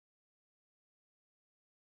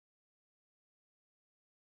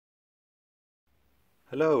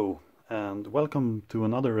Hello, and welcome to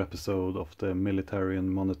another episode of the Military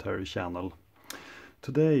and Monetary channel.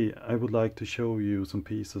 Today I would like to show you some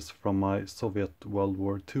pieces from my Soviet World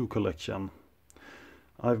War II collection.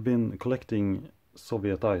 I've been collecting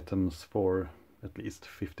Soviet items for at least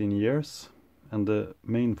 15 years, and the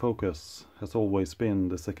main focus has always been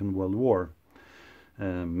the Second World War.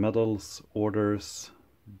 Medals, orders,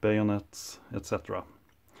 bayonets, etc.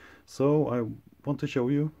 So I want to show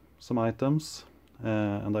you some items,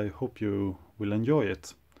 and I hope you will enjoy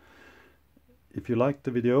it. If you liked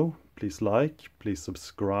the video, please like, please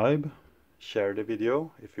subscribe, share the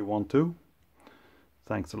video if you want to.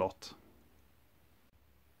 Thanks a lot.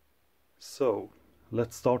 So,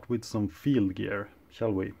 let's start with some field gear,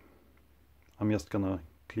 shall we? I'm just gonna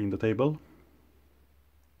clean the table.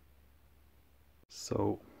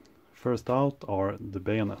 So, first out are the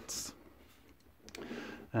bayonets.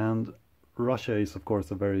 And Russia is of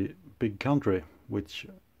course a very big country, which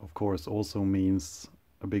of course also means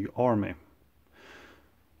a big army.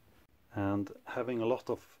 And having a lot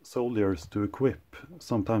of soldiers to equip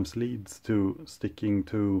sometimes leads to sticking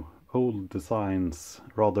to old designs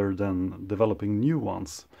rather than developing new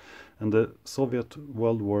ones. And the Soviet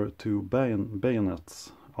World War II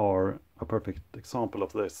bayonets are a perfect example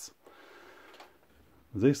of this.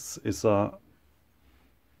 This is a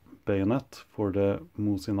bayonet for the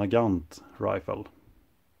Mosin-Nagant rifle.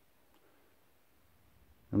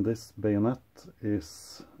 And this bayonet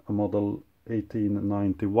is a model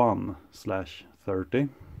 1891/30.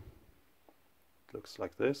 It looks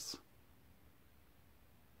like this.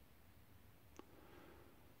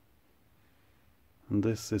 And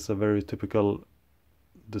this is a very typical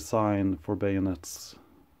design for bayonets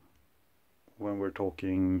when we're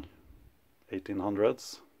talking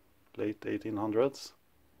 1800s, late 1800s.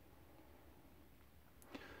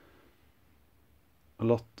 A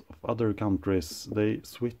lot of other countries, they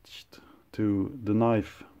switched to the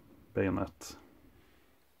knife bayonet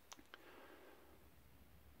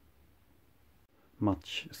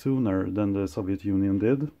much sooner than the Soviet Union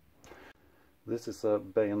did. This is a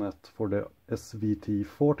bayonet for the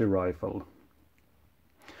SVT-40 rifle,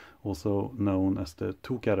 also known as the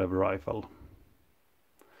Tokarev rifle.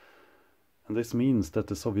 And this means that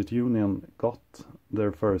the Soviet Union got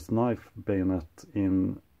their first knife bayonet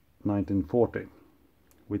in 1940.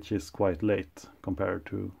 Which is quite late compared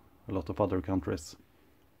to a lot of other countries.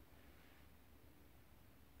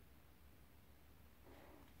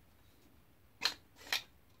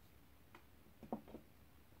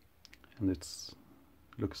 And it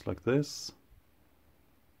looks like this.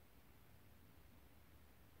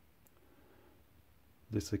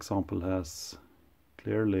 This example has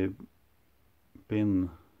clearly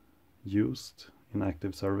been used in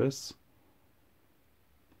active service.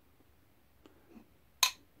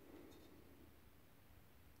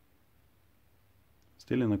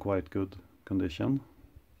 Still in a quite good condition.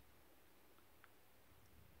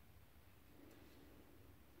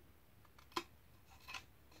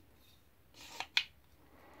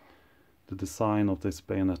 The design of this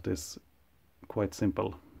bayonet is quite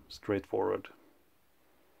simple, straightforward.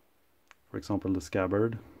 For example, the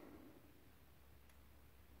scabbard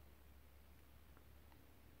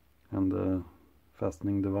and the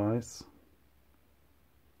fastening device.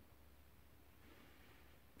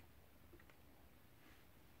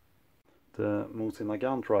 The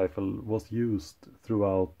Mosin-Nagant rifle was used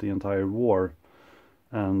throughout the entire war,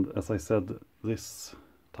 and as I said, this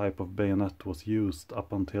type of bayonet was used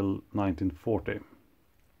up until 1940.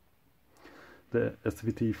 The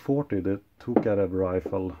SVT-40, the Tokarev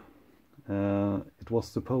rifle, it was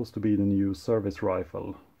supposed to be the new service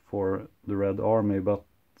rifle for the Red Army, but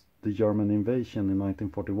the German invasion in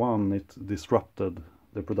 1941, it disrupted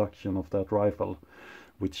the production of that rifle,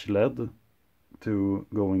 which led to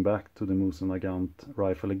going back to the Mosin-Nagant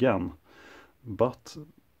rifle again. But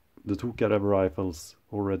the Tokarev rifles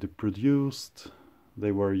already produced,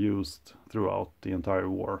 they were used throughout the entire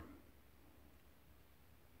war.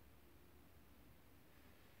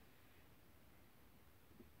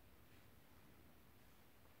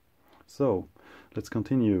 So, let's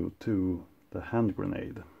continue to the hand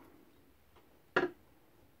grenade.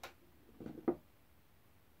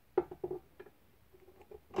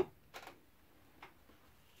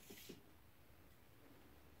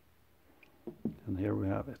 And here we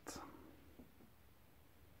have it.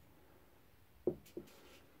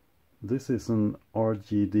 This is an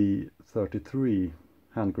RGD-33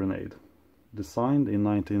 hand grenade, designed in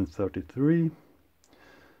 1933,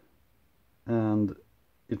 and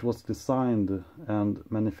it was designed and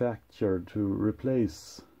manufactured to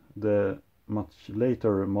replace the much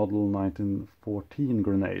later model 1914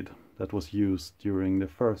 grenade that was used during the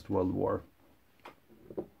First World War.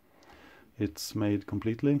 It's made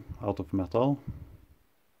completely out of metal.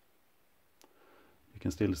 You can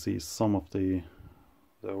still see some of the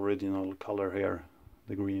original color here.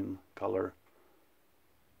 The green color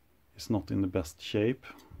is not in the best shape.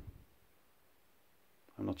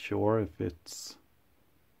 I'm not sure if it's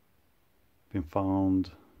been found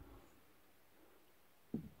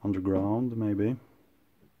underground, maybe,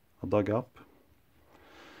 or dug up.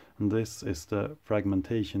 And this is the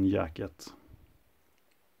fragmentation jacket.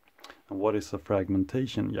 And what is a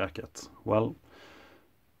fragmentation jacket? Well,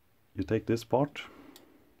 you take this part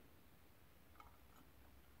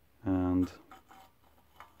and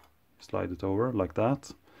slide it over like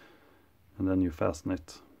that, and then you fasten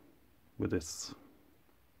it with this.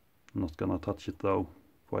 I'm not gonna touch it though,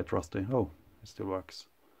 quite rusty. Oh, it still works.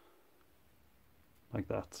 Like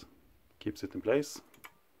that. Keeps it in place.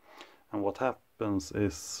 And what happens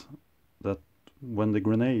is that when the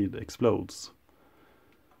grenade explodes,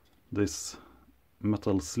 this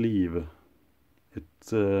metal sleeve,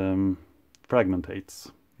 it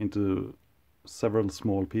fragmentates into several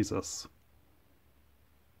small pieces.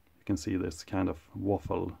 You can see this kind of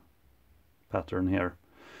waffle pattern here,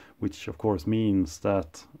 which of course means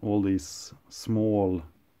that all these small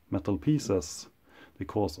metal pieces, they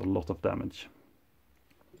cause a lot of damage.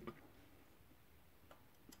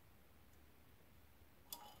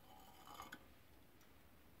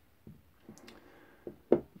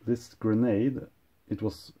 This grenade, it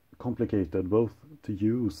was complicated both to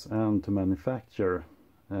use and to manufacture,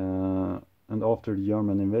 and after the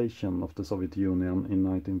German invasion of the Soviet Union in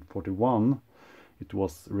 1941, it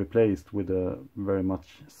was replaced with a very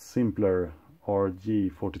much simpler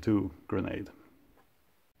RG-42 grenade.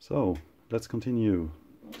 So let's continue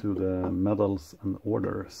to the medals and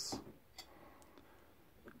orders.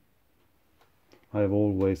 I have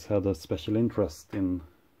always had a special interest in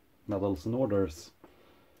medals and orders,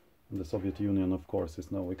 and the Soviet Union, of course,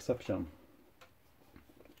 is no exception.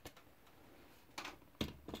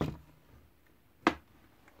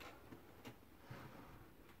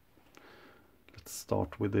 Let's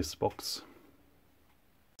start with this box.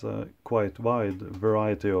 It's a quite wide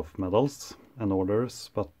variety of medals and orders,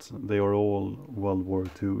 but they are all World War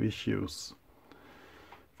II issues.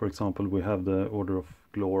 For example, we have the Order of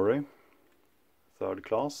Glory, 3rd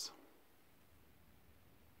class.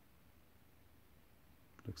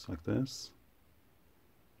 Looks like this.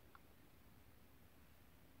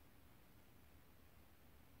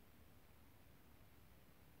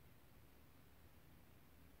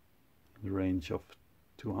 The range of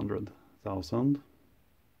 200,000.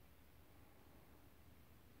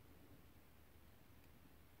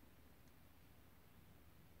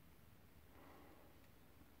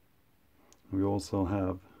 We also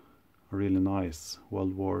have a really nice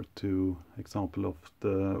World War II example of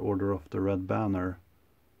the Order of the Red Banner.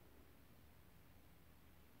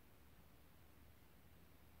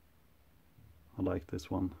 I like this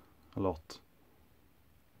one a lot.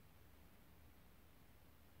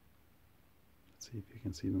 Let's see if you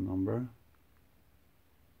can see the number.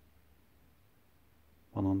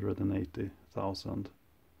 180,000.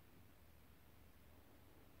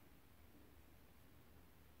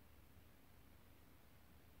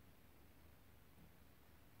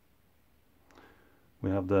 We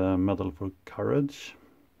have the Medal for Courage,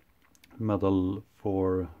 Medal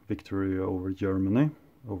for Victory over Germany,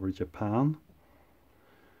 over Japan.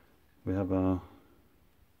 We have a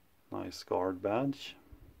nice guard badge,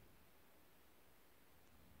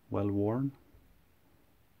 well worn,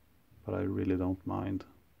 but I really don't mind.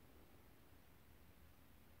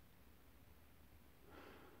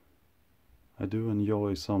 I do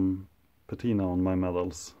enjoy some patina on my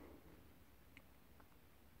medals.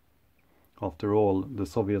 After all, the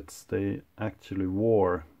Soviets, they actually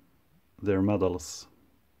wore their medals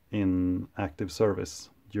in active service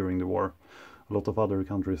during the war. A lot of other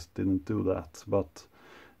countries didn't do that, but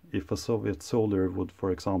if a Soviet soldier would, for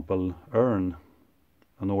example, earn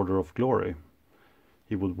an Order of Glory,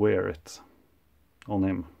 he would wear it on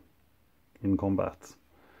him in combat,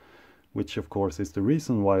 which of course is the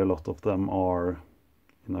reason why a lot of them are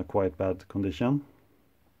in a quite bad condition.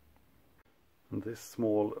 And this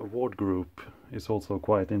small award group is also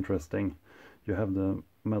quite interesting. You have the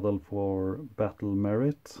Medal for Battle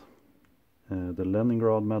Merit, the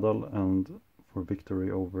Leningrad Medal, and for Victory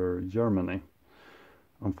over Germany.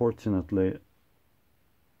 Unfortunately,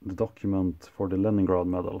 the document for the Leningrad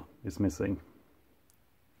Medal is missing,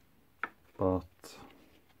 but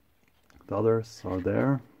the others are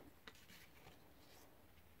there.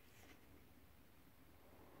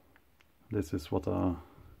 This is what a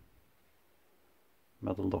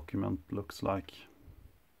medal document looks like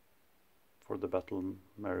for the battle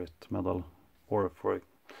merit medal, or for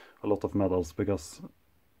a lot of medals, because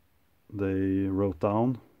they wrote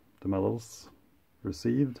down the medals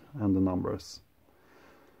received and the numbers.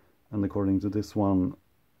 And according to this one,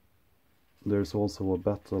 there's also a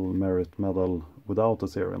battle merit medal without a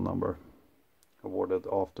serial number, awarded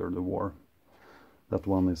after the war. That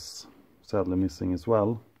one is sadly missing as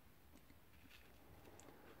well.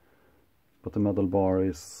 But the medal bar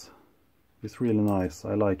is really nice.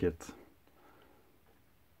 I like it.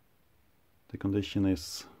 The condition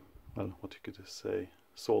is, well, what you could say,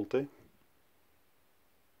 salty,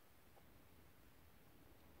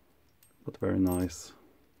 but very nice.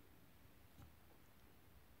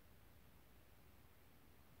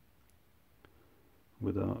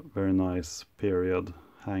 With a very nice period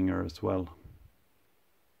hanger as well.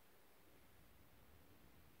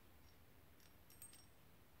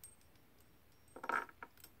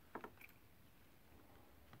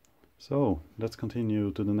 So let's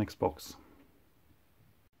continue to the next box.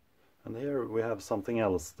 And here we have something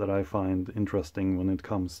else that I find interesting when it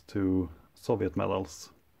comes to Soviet medals.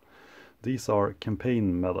 These are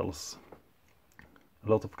campaign medals. A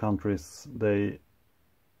lot of countries, they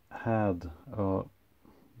had a,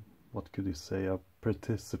 what could you say, a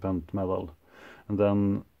participant medal. And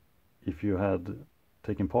then if you had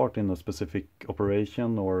taken part in a specific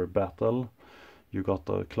operation or battle, you got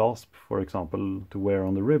a clasp, for example, to wear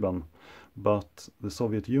on the ribbon. But the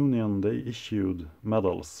Soviet Union, they issued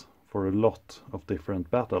medals for a lot of different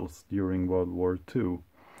battles during World War II.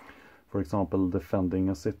 For example, defending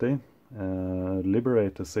a city,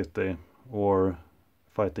 liberate a city, or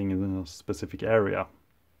fighting in a specific area.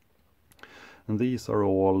 And these are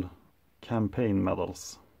all campaign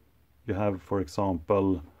medals. You have, for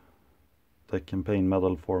example, the campaign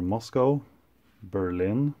medal for Moscow,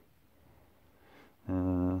 Berlin,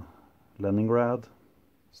 Leningrad,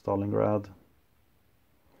 Stalingrad,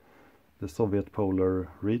 the Soviet polar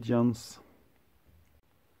regions.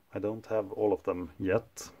 I don't have all of them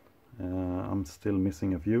yet. I'm still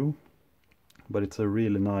missing a few, but it's a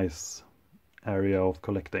really nice area of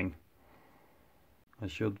collecting. I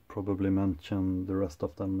should probably mention the rest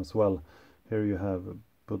of them as well. Here you have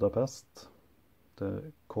Budapest, the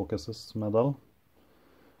Caucasus medal.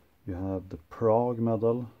 You have the Prague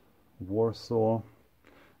medal, Warsaw,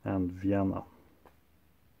 and Vienna.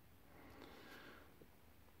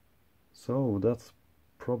 So that's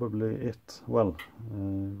probably it. Well,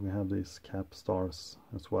 we have these cap stars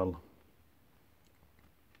as well.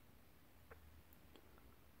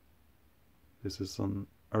 This is an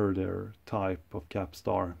earlier type of cap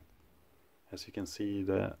star. As you can see,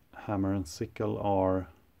 the hammer and sickle are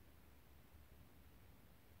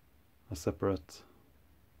a separate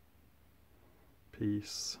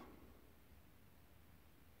piece.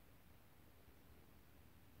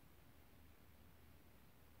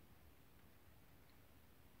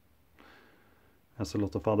 As a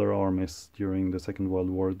lot of other armies during the Second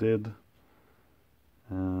World War did,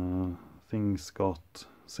 things got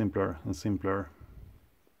simpler and simpler.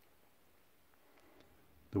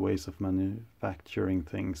 The ways of manufacturing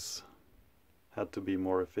things had to be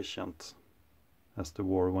more efficient as the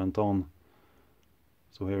war went on.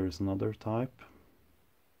 So here is another type.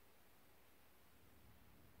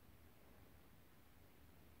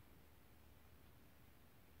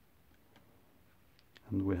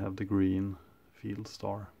 And we have the green field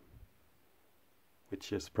star,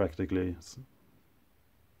 which is practically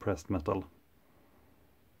pressed metal.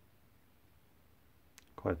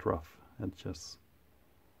 Quite rough edges.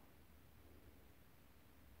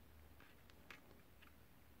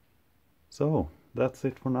 So that's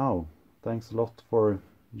it for now. Thanks a lot for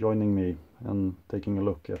joining me and taking a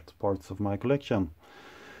look at parts of my collection.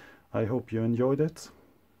 I hope you enjoyed it.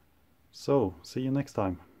 So see you next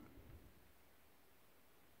time.